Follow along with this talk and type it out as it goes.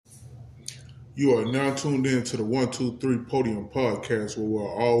You are now tuned in to the 123 Podium Podcast, where we're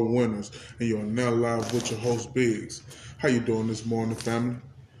all winners, and you are now live with your host Biggs. How you doing this morning, family?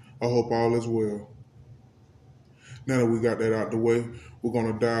 I hope all is well. Now that we got that out the way, we're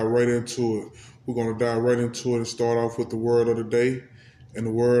gonna dive right into it. We're gonna dive right into it and start off with the word of the day. And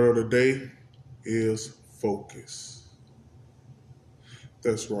the word of the day is focus.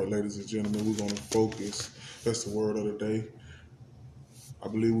 That's right, ladies and gentlemen. We're gonna focus. That's the word of the day. I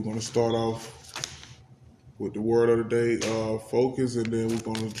believe we're gonna start off with the word of the day, focus, and then we're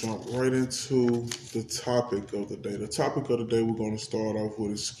going to jump right into the topic of the day. The topic of the day, we're going to start off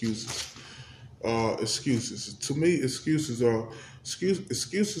with excuses. Excuses. To me, excuses are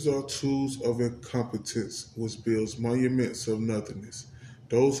tools of incompetence, which builds monuments of nothingness.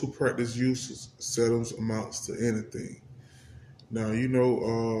 Those who practice uses seldom amounts to anything. Now,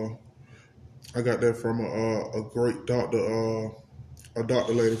 I got that from a great doctor, a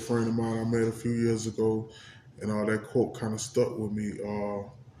doctor lady friend of mine I met a few years ago, and that quote kind of stuck with me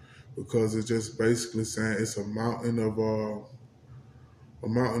because it's just basically saying it's a mountain of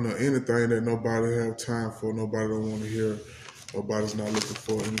anything that nobody have time for, nobody don't want to hear, nobody's not looking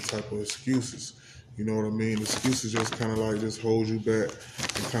for any type of excuses. You know what I mean? Excuses just kind of like just hold you back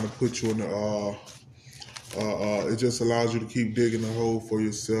and kind of put you in the it just allows you to keep digging a hole for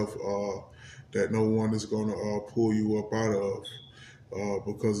yourself that no one is going to pull you up out of.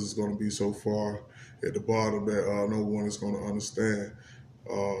 Because it's going to be so far at the bottom that no one is going to understand.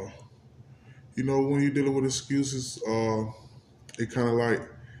 When you're dealing with excuses, it kind of like,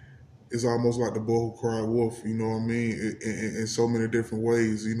 it's almost like the boy who cried wolf, you know what I mean? In so many different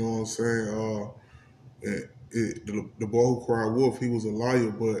ways, you know what I'm saying? The boy who cried wolf, he was a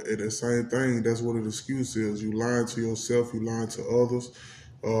liar, but at the same thing, that's what an excuse is. You lying to yourself, you lying to others.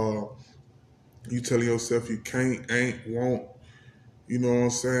 You telling yourself you can't, ain't, won't. You know what I'm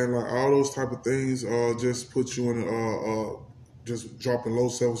saying? Like all those type of things just put you in just dropping low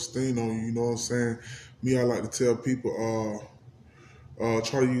self-esteem on you. You know what I'm saying? Me, I like to tell people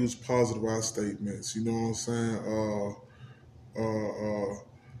try to use positive I statements. You know what I'm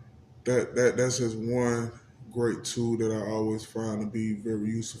saying? That's just one great tool that I always find to be very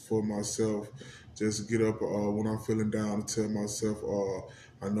useful for myself. Just get up when I'm feeling down and tell myself,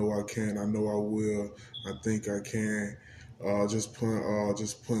 I know I can, I know I will, I think I can. Just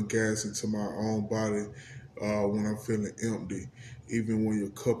putting gas into my own body when I'm feeling empty. Even when your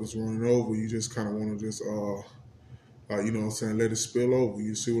cup is running over, you just kind of want to just, you know what I'm saying, let it spill over.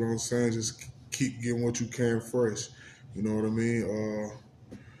 You see what I'm saying? Just keep getting what you can fresh. You know what I mean?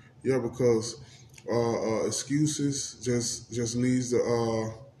 Yeah, because excuses just leads to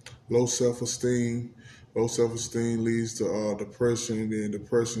low self-esteem. Low self-esteem leads to depression, and then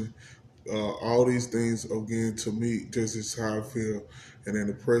depression. All these things, again, to me, just is how I feel. And then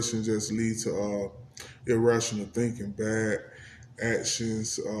depression just leads to irrational thinking, bad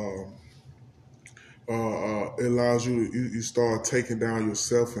actions. It allows you start taking down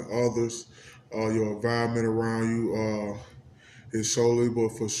yourself and others, your environment around you. It's slowly but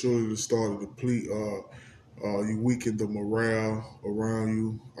for surely to start to deplete. You weaken the morale around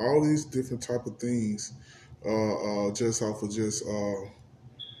you. All these different type of things, just off of just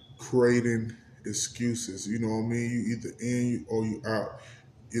creating excuses. You know what I mean? You either in or you out.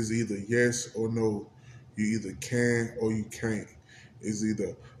 It's either yes or no. You either can or you can't. It's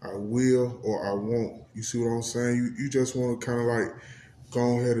either I will or I won't. You see what I'm saying? You just want to kind of like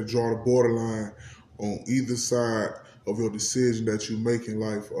go ahead and draw the borderline on either side of your decision that you make in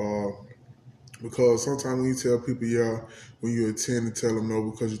life. Because sometimes when you tell people yeah, when you intend to tell them no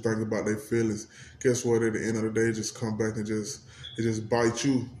because you think about their feelings, guess what? At the end of the day, just come back and it just bite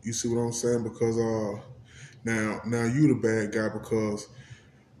you. You see what I'm saying? Because now you the bad guy because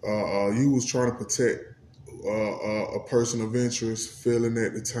you was trying to protect a person of interest feeling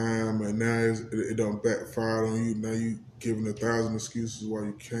at the time, and now it done backfired on you. Now you giving 1,000 excuses why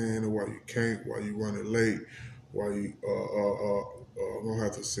you can or why you can't, why you running late, why you gonna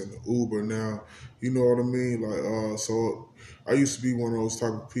have to send an Uber now. You know what I mean? Like so I used to be one of those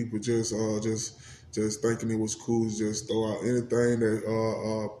type of people just thinking it was cool to just throw out anything that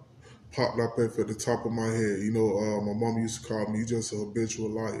popped up at the top of my head. You know, my mom used to call me, you just a habitual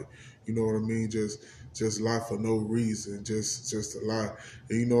liar. You know what I mean? Just lie for no reason, just to lie.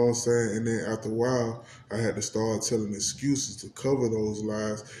 And you know what I'm saying? And then after a while, I had to start telling excuses to cover those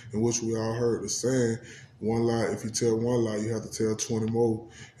lies, in which we all heard the saying, one lie, if you tell one lie, you have to tell 20 more.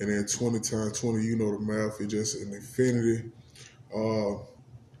 And then 20 times 20, you know the math, it's just an infinity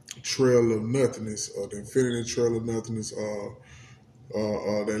trail of nothingness, the infinity trail of nothingness,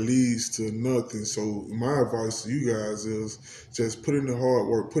 that leads to nothing. So my advice to you guys is just put in the hard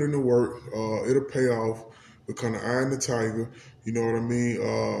work, put in the work. It'll pay off. Become the eye in the tiger. You know what I mean?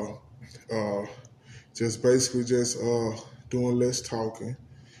 Just basically just doing less talking,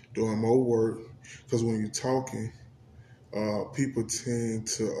 doing more work. Because when you're talking, people tend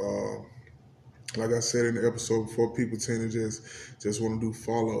to, like I said in the episode before, people tend to just want to do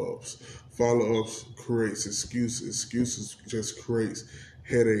follow-ups. Follow-ups creates excuses. Excuses just creates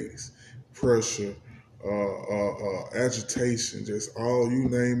headaches, pressure, agitation, just all you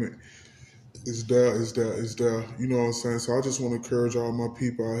name it. It's there. You know what I'm saying? So I just want to encourage all my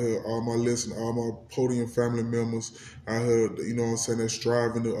people out here, all my listeners, all my podium family members out here, you know what I'm saying, that's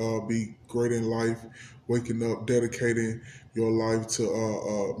striving to be great in life, waking up, dedicating your life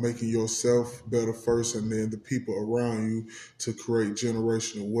to making yourself better first, and then the people around you to create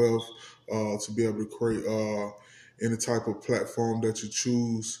generational wealth, to be able to create any type of platform that you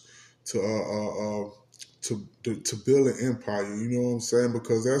choose to to build an empire. You know what I'm saying?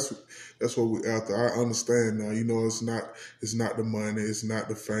 Because that's what we after. I understand now. You know, it's not the money, it's not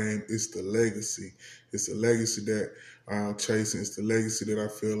the fame, it's the legacy. It's the legacy that I'm chasing. It's the legacy that I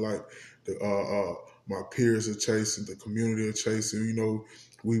feel like the my peers are chasing, the community are chasing. You know,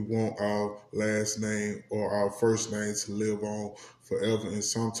 we want our last name or our first name to live on forever in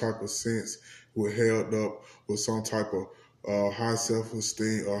some type of sense. We're held up with some type of high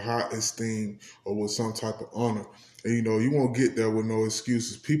self-esteem or high esteem or with some type of honor. And you know, you won't get there with no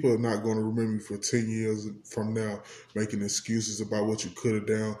excuses. People are not going to remember you for 10 years from now making excuses about what you could have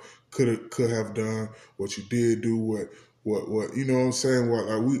done, could have done, what you did do, what you know what I'm saying? What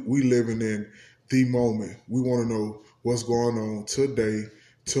like we living in the moment. We want to know what's going on today,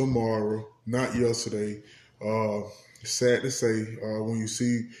 tomorrow, not yesterday. Sad to say, when you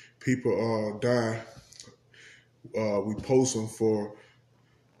see people die, we post them for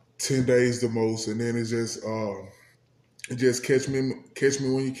 10 days the most, and then it just catch me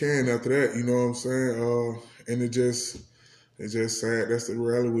when you can after that. You know what I'm saying? And it's just sad. That's the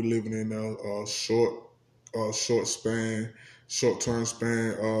reality we're living in now. Short term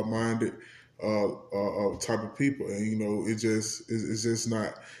span minded type of people, and you know it's just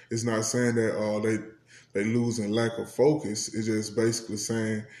not. It's not saying that they losing lack of focus. It's just basically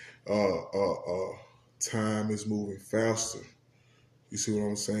saying time is moving faster. You see what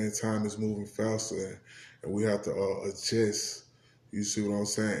I'm saying? Time is moving faster, and we have to adjust. You see what I'm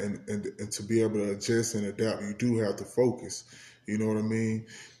saying? And to be able to adjust and adapt, you do have to focus. You know what I mean?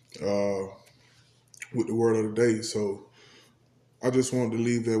 With the word of the day. So I just wanted to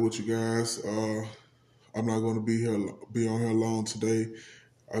leave that with you guys. I'm not going to be on here long today.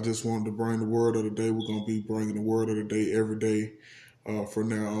 I just wanted to bring the word of the day. We're going to be bringing the word of the day every day from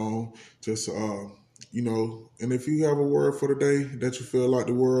now on. Just you know, and if you have a word for the day that you feel like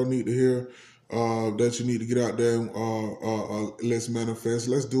the world need to hear, that you need to get out there and let's manifest.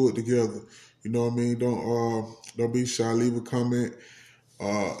 Let's do it together. You know what I mean? Don't be shy. Leave a comment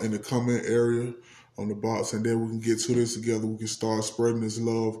in the comment area on the box, and then we can get to this together. We can start spreading this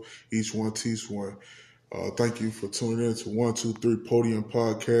love. Each one teach one. Thank you for tuning in to 1, 2, 3 Podium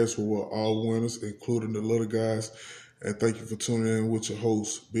Podcast, where we're all winners, including the little guys. And thank you for tuning in with your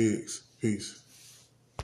host, Biggs. Peace.